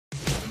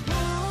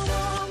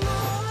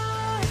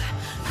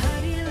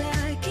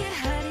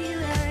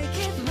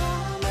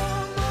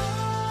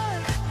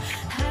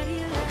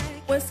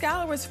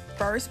Skylar was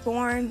first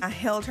born, I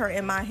held her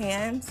in my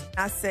hands.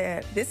 I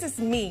said, this is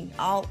me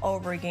all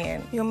over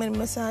again. You want me to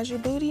massage your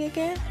booty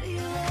again?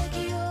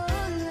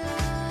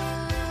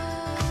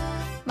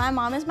 My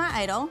mom is my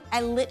idol.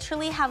 I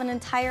literally have an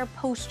entire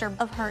poster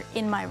of her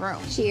in my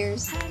room.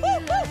 Cheers. Woo,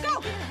 woo,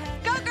 go!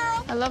 Go,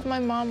 girl! I love my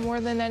mom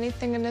more than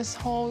anything in this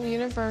whole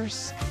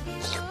universe.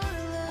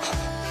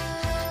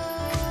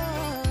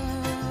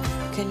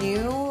 Can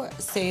you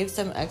save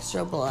some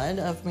extra blood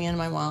of me and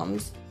my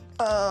mom's?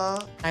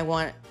 I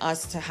want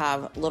us to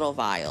have little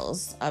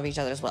vials of each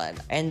other's blood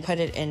and put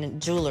it in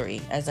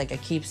jewelry as like a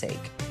keepsake.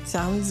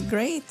 Sounds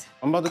great.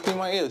 I'm about to clean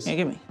my ears. Here,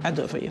 give me. I'll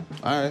do it for you.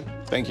 All right,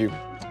 thank you.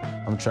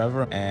 I'm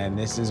Trevor, and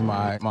this is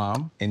my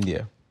mom,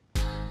 India.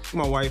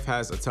 My wife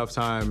has a tough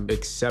time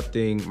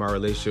accepting my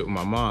relationship with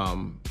my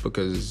mom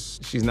because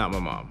she's not my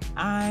mom.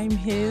 I'm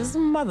his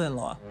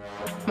mother-in-law.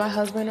 My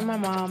husband and my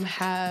mom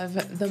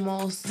have the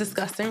most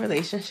disgusting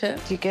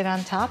relationship. Do you get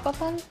on top of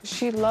them?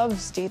 She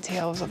loves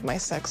details of my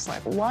sex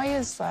life. Why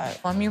is that?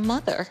 I'm your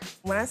mother.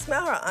 When I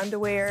smell her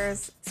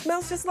underwears, it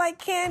smells just like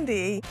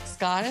candy.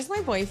 Scott is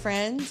my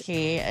boyfriend.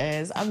 He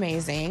is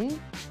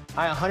amazing.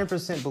 I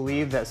 100%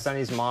 believe that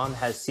Sunny's mom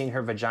has seen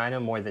her vagina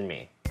more than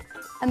me.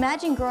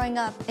 Imagine growing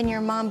up and your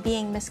mom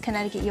being Miss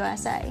Connecticut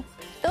USA.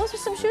 Those are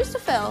some shoes to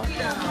fill.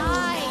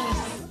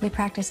 Nice. We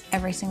practice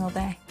every single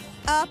day.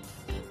 Up.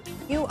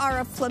 You are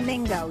a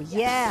flamingo,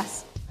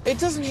 yes. It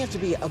doesn't have to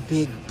be a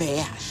big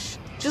bash.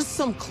 Just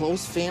some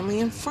close family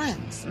and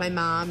friends. My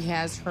mom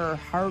has her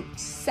heart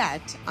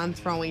set on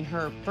throwing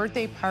her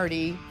birthday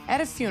party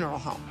at a funeral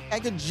home. I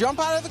could jump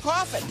out of the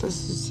coffin.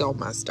 This is so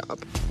messed up.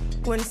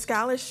 When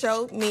Skylar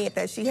showed me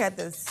that she had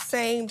the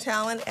same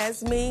talent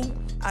as me,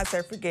 I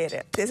said, forget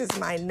it. This is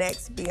my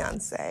next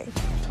Beyonce.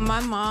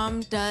 My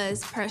mom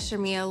does pressure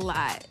me a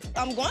lot.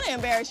 I'm going to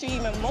embarrass you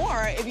even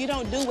more if you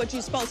don't do what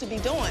you're supposed to be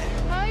doing.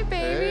 Hi,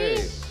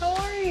 baby. Hey. How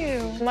are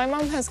you? My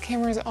mom has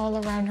cameras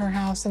all around her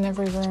house in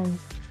every room.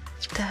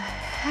 What the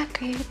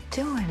heck are you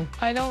doing?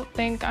 I don't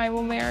think I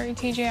will marry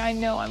TJ. I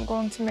know I'm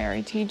going to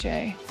marry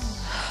TJ.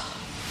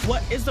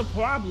 What is the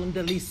problem,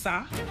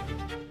 Delisa?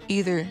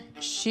 Either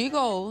she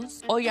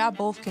goes or y'all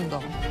both can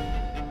go.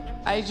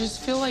 I just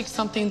feel like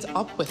something's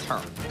up with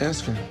her.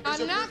 Ask her.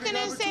 I'm not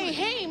gonna say,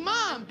 hey,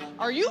 Mom,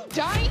 are you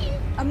dying?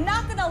 I'm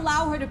not gonna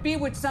allow her to be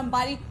with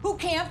somebody who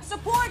can't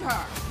support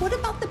her. What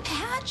about the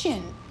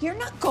pageant? You're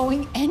not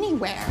going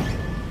anywhere.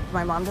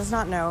 My mom does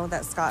not know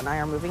that Scott and I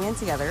are moving in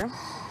together.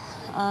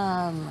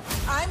 I'm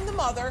the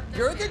mother,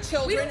 you're the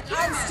children,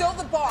 I'm still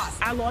the boss.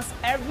 I lost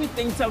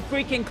everything to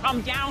freaking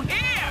come down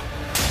here.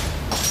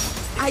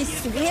 I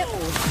swear.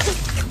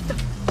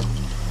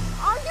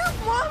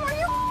 Mom, are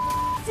you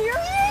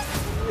serious?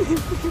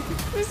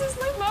 This is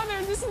my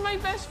mother. This is my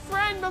best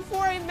friend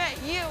before I met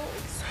you.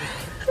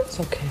 It's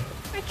okay.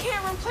 I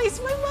can't replace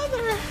my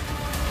mother.